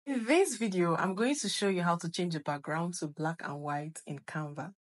In this video, I'm going to show you how to change the background to black and white in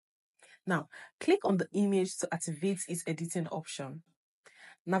Canva. Now, click on the image to activate its editing option.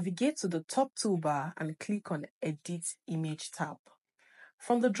 Navigate to the top toolbar and click on Edit Image tab.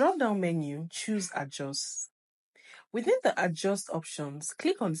 From the drop-down menu, choose Adjust. Within the Adjust options,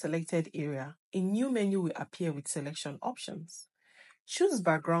 click on Selected Area. A new menu will appear with selection options. Choose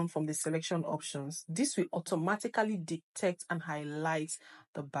background from the selection options. This will automatically detect and highlight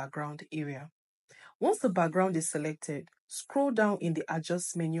the background area. Once the background is selected, scroll down in the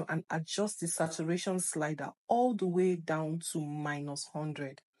Adjust menu and adjust the saturation slider all the way down to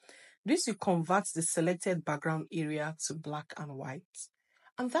 -100. This will convert the selected background area to black and white.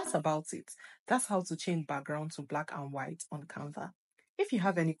 And that's about it. That's how to change background to black and white on Canva. If you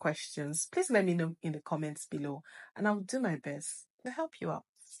have any questions, please let me know in the comments below and I'll do my best to help you out.